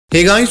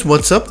Hey guys,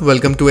 what's up?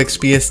 Welcome to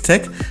XPS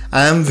Tech.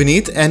 I am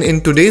Vineet, and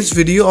in today's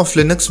video of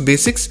Linux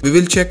Basics, we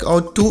will check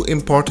out two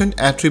important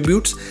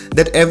attributes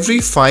that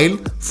every file,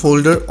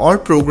 folder or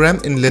program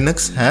in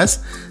Linux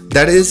has,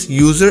 that is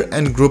user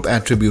and group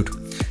attribute,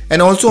 and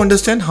also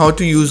understand how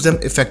to use them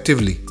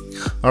effectively.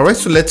 Alright,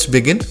 so let's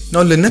begin.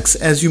 Now Linux,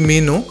 as you may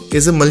know,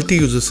 is a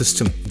multi-user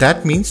system.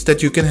 That means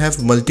that you can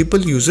have multiple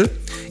users,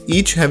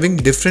 each having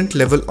different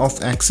level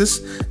of access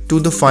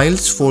to the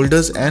files,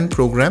 folders and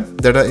program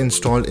that are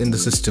installed in the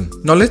system.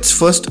 Now let's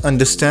first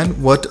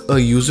understand what a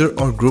user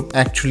or group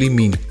actually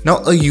mean.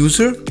 Now a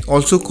user,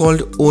 also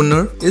called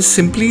owner, is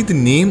simply the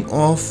name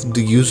of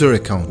the user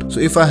account. So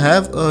if I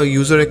have a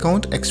user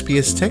account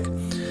XPS Tech,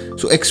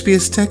 so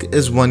XPS Tech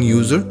is one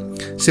user.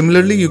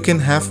 Similarly, you can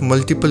have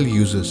multiple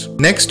users.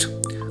 Next,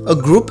 a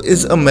group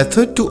is a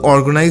method to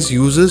organize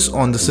users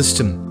on the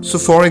system. So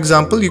for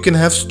example, you can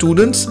have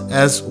students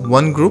as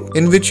one group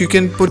in which you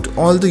can put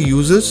all the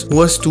users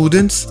who are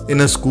students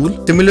in a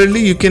school. Similarly,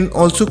 you can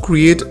also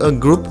create a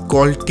group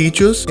called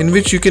teachers in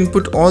which you can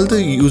put all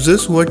the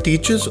users who are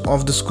teachers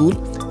of the school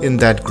in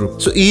that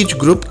group. So each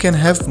group can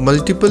have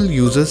multiple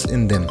users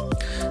in them.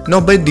 Now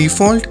by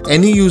default,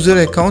 any user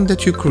account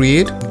that you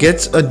create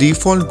gets a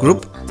default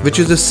group which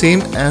is the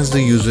same as the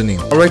username.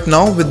 Alright,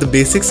 now with the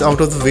basics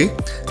out of the way,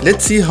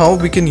 let's see how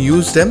we can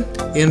use them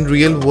in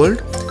real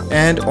world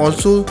and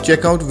also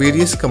check out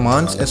various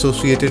commands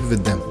associated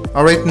with them.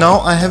 Alright, now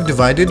I have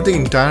divided the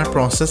entire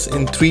process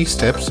in 3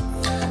 steps.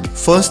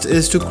 First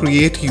is to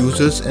create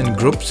users and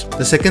groups.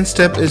 The second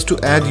step is to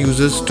add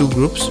users to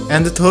groups.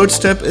 And the third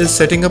step is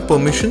setting up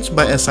permissions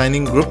by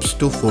assigning groups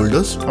to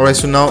folders. Alright,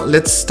 so now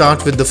let's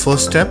start with the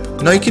first step.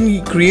 Now you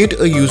can create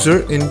a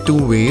user in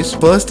 2 ways.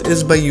 First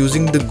is by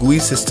using the GUI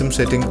system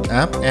setting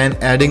app and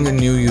adding a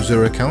new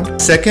user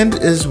account. Second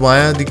is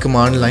via the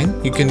command line.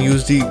 You can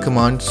use the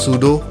command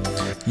sudo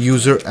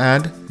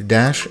useradd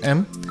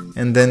 -m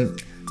and then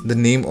the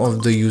name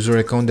of the user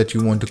account that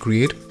you want to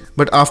create.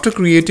 But after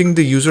creating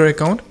the user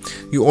account,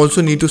 you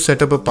also need to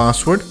set up a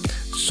password.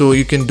 So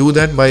you can do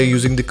that by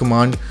using the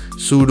command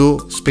sudo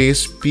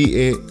space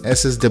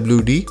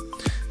passwd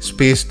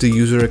space the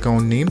user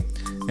account name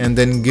and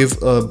then give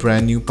a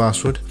brand new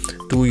password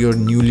to your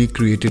newly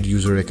created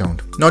user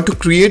account. Now to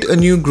create a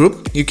new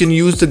group, you can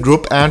use the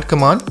Groupadd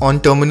command. On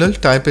terminal,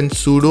 type in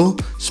sudo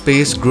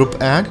space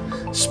Groupadd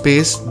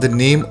space the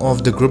name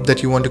of the group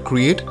that you want to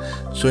create.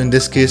 So in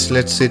this case,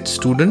 let's say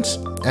students,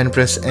 and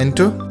press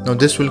enter. Now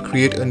this will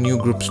create a new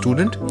group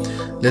student.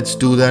 Let's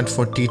do that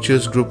for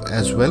teachers group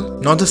as well.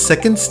 Now the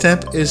second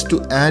step is to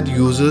add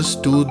users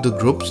to the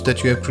groups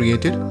that you have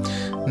created.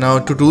 Now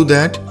to do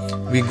that,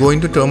 we go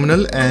into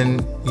terminal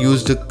and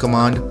use the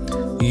command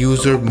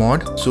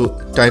Usermod. So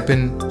type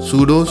in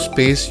sudo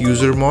space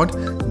Usermod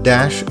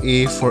 -a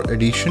for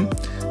addition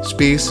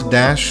space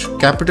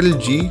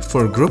 -G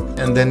for group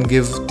and then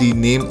give the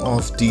name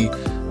of the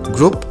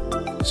group.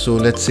 So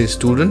let's say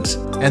students,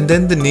 and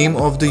then the name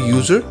of the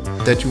user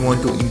that you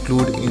want to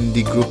include in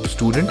the group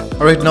student.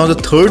 Alright, now the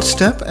third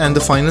step and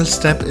the final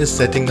step is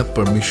setting up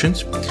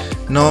permissions.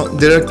 Now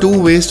there are 2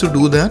 ways to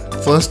do that.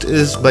 First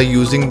is by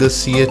using the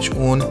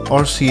chown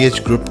or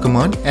chgrp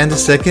command, and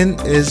the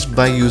second is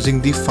by using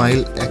the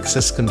file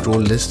access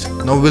control list.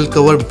 Now we'll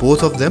cover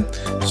both of them.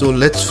 So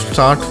let's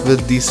start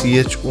with the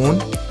chown.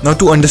 Now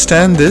to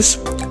understand this,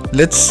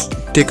 let's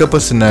take up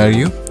a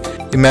scenario.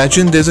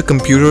 Imagine there's a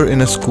computer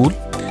in a school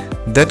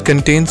that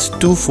contains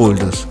 2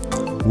 folders.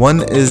 One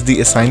is the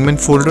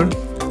assignment folder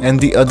and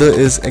the other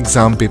is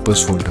exam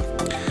papers folder.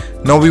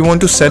 Now we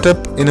want to set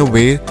up in a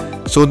way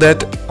so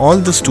that all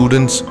the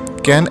students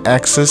can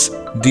access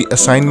the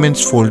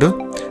assignments folder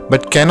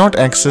but cannot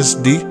access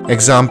the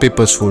exam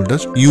papers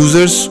folders.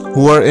 Users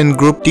who are in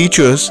group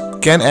teachers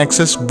can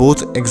access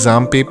both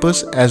exam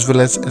papers as well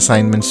as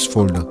assignments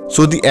folder.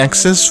 So the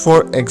access for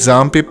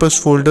exam papers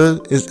folder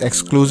is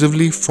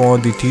exclusively for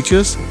the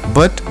teachers,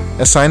 but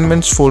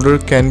assignments folder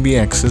can be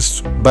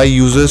accessed by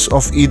users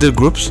of either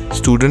groups,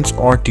 students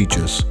or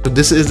teachers. So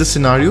this is the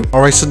scenario.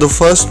 Alright, so the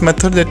first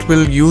method that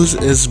we'll use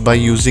is by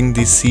using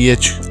the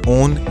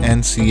chown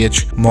and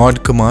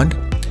chmod command.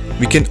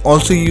 We can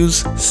also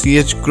use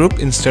chgrp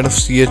instead of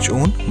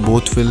chown.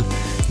 Both will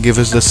give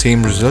us the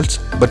same results,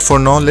 but for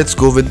now let's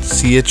go with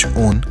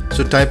chown.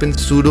 So type in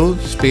sudo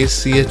space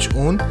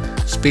chown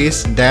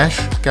space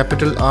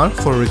 -R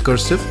for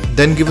recursive,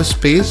 then give a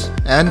space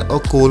and a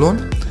colon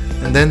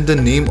and then the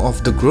name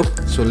of the group.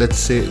 So let's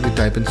say we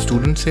type in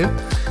students here,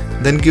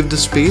 then give the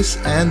space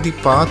and the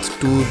path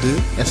to the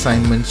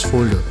assignments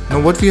folder. Now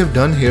what we have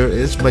done here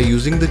is by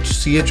using the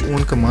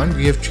chown command,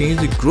 we have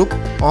changed the group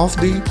of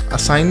the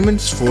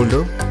assignments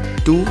folder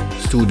to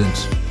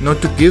students. Now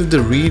to give the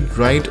read,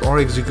 write or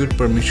execute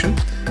permission,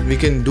 we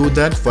can do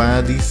that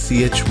via the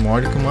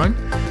chmod command.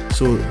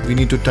 So we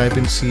need to type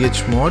in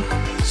chmod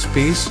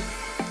space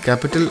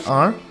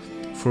R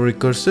for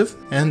recursive,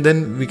 and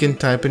then we can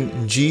type in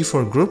G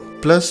for group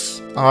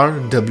plus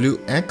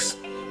RWX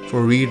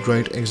for read,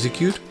 write,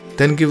 execute.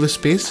 Then give a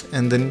space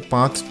and then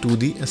path to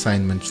the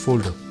assignments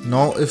folder.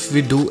 Now if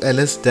we do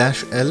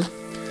ls-l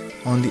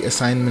on the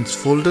assignments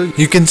folder.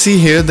 You can see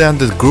here that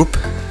the group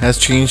has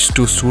changed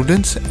to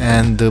students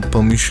and the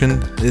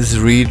permission is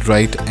read,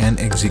 write and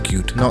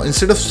execute. Now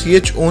instead of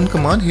chown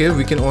command, here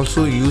we can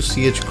also use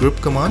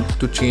chgrp command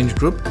to change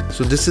group.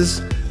 So this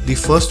is the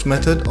first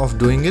method of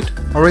doing it.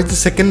 Alright, the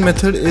second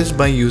method is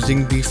by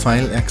using the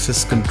file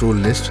access control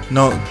list.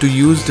 Now to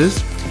use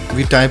this,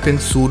 we type in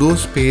sudo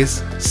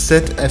space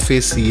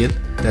setfacl,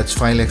 that's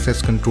file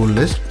access control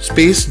list,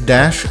 space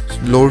dash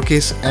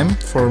lowercase m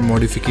for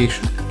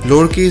modification,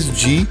 lowercase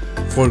g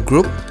for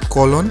group,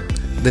 colon,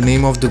 the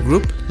name of the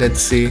group,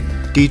 let's say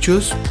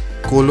teachers,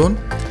 colon,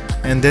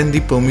 and then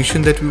the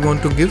permission that we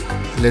want to give,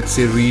 let's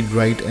say read,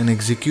 write and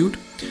execute.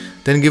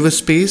 Then give a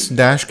space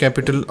dash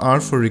capital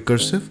R for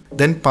recursive,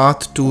 then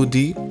path to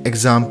the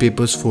exam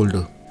papers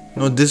folder.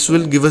 Now this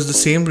will give us the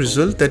same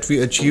result that we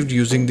achieved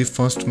using the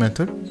first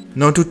method.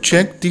 Now to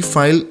check the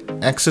file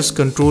access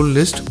control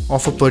list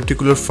of a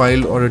particular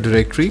file or a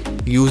directory,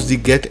 use the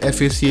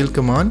getfacl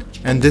command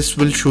and this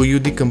will show you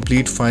the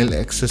complete file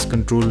access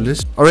control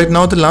list. Alright,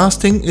 now the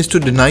last thing is to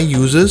deny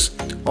users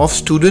of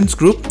students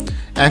group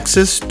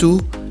access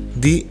to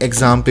the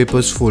exam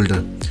papers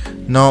folder.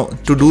 Now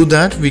to do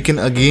that, we can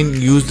again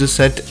use the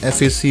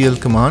setfacl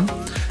command.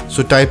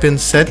 So type in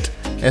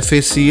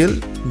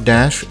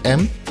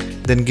setfacl-m,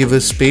 then give a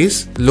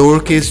space,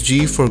 lowercase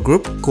g for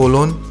group,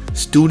 colon,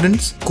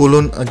 students,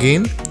 colon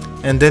again,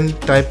 and then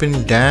type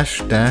in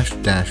dash dash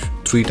dash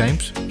 3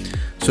 times.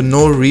 So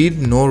no read,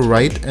 no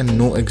write and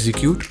no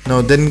execute.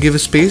 Now then give a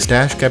space,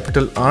 dash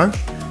capital R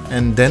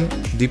and then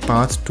the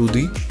path to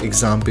the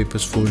exam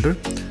papers folder.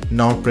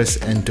 Now press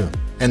enter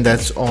and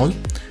that's all.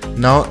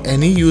 Now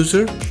any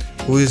user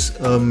who is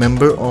a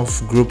member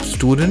of group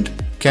student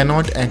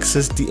cannot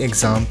access the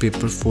exam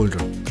paper folder.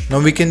 Now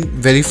we can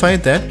verify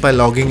that by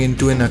logging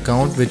into an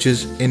account which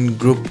is in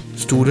group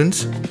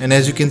students, and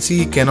as you can see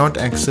he cannot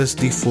access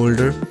the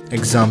folder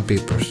exam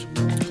papers.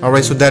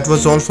 Alright, so that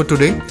was all for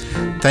today.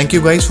 Thank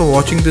you guys for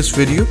watching this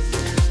video.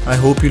 I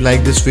hope you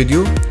like this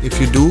video. If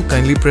you do,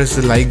 kindly press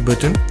the like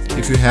button.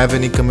 If you have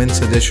any comment,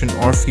 suggestion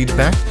or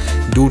feedback,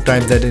 do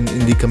type that in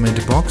the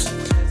comment box.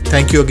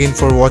 Thank you again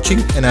for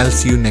watching and I'll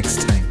see you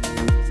next time.